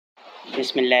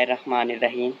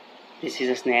Bismillahirrahmanirrahim. This is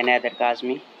Asnain Adar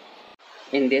Kazmi.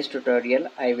 In this tutorial,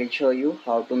 I will show you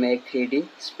how to make 3D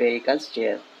spherical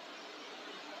stair.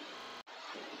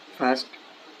 First,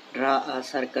 draw a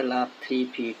circle of 3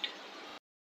 feet.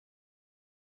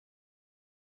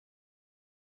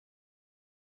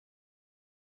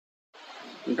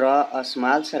 Draw a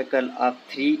small circle of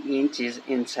 3 inches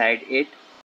inside it.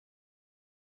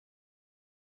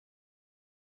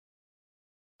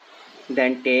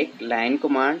 Then take line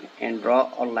command and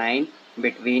draw a line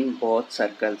between both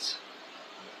circles.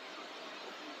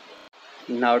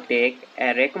 Now take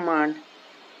array command.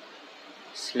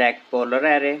 Select polar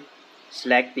array.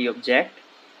 Select the object.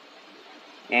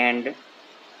 And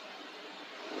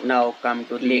now come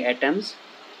to the atoms.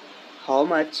 How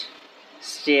much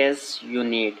stairs you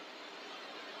need?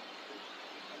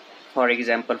 For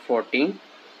example, 14.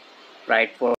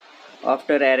 Write for.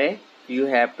 After array, you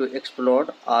have to explode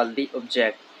all the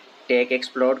object. Take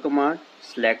explode command,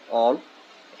 select all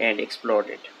and explode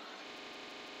it.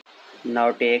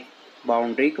 Now take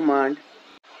boundary command.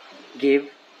 Give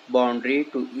boundary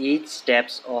to each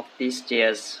steps of the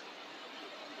stairs.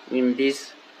 In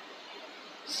these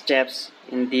steps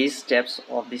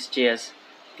of the stairs,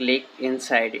 click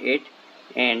inside it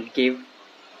and give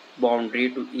boundary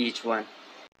to each one.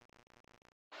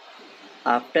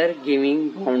 After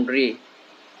giving boundary,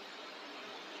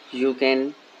 you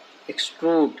can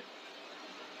extrude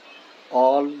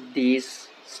all these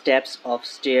steps of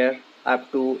stair up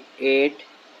to 8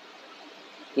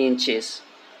 inches.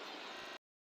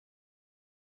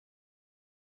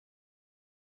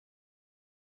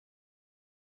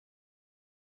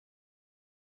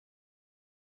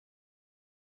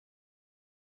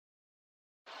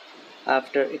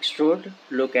 After extrude,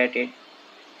 look at it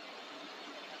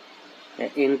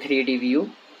in 3D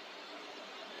view.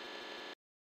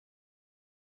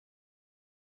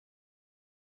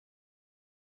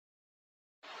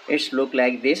 It's look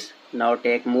like this. Now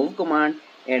take move command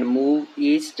and move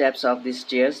each steps of the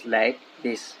stairs like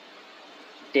this.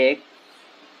 Take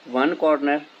one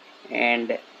corner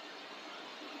and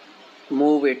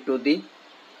move it to the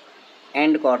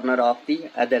end corner of the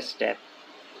other step.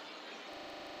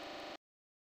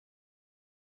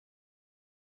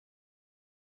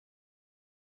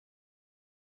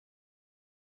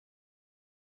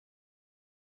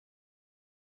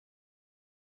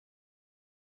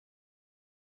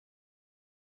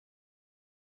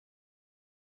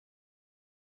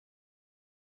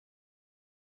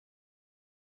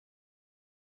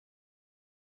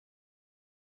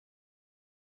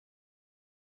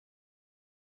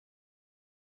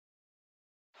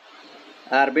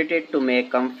 Arbitrate to make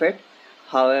comfort.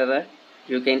 However,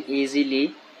 you can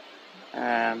easily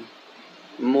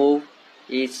move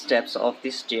each steps of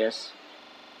the stairs.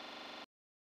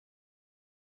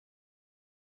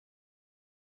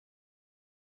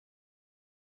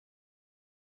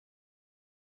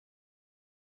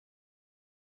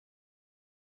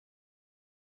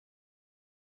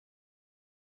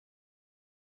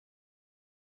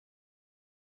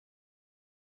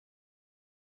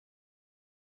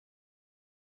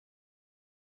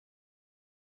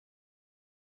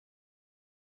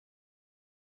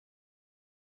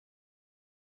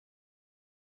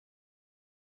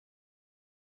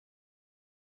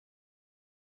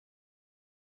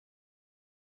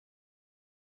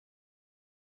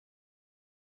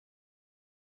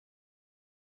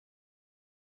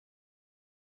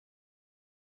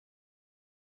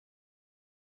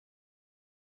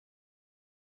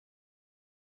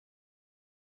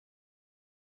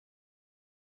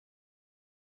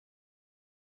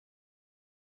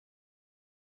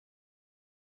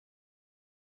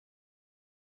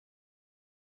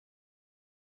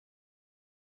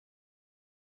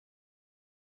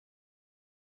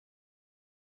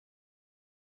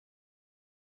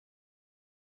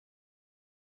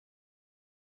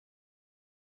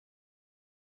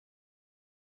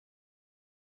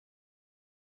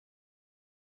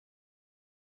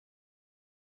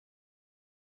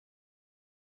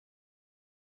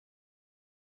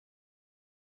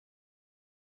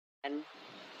 And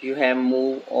you have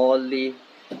moved all the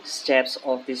steps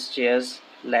of the stairs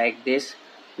like this.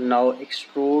 Now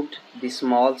extrude the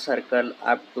small circle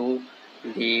up to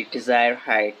the desired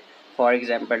height, for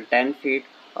example 10 feet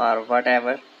or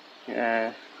whatever.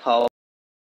 How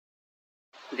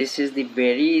This is the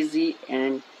very easy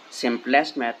and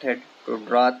simplest method to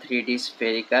draw 3D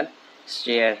spherical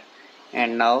stair.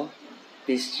 And now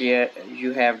this stair,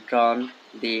 you have drawn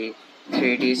the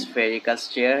 3D spherical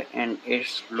stair and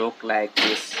it's look like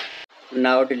this.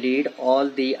 Now delete all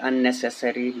the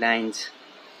unnecessary lines.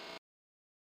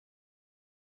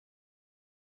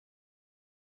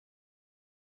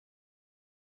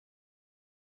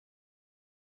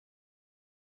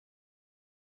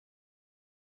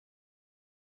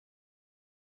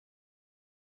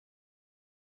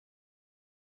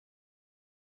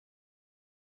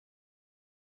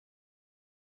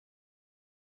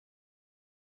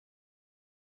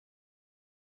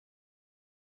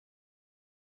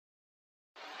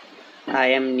 I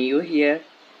am new here.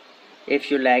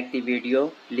 If you like the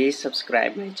video, please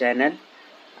subscribe my channel.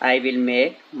 I will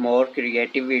make more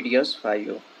creative videos for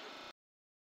you.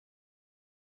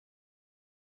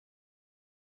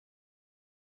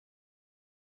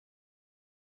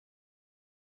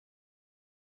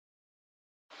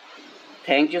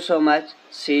 Thank you so much.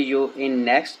 See you in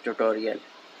next tutorial.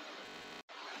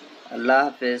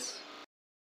 Allah Hafiz.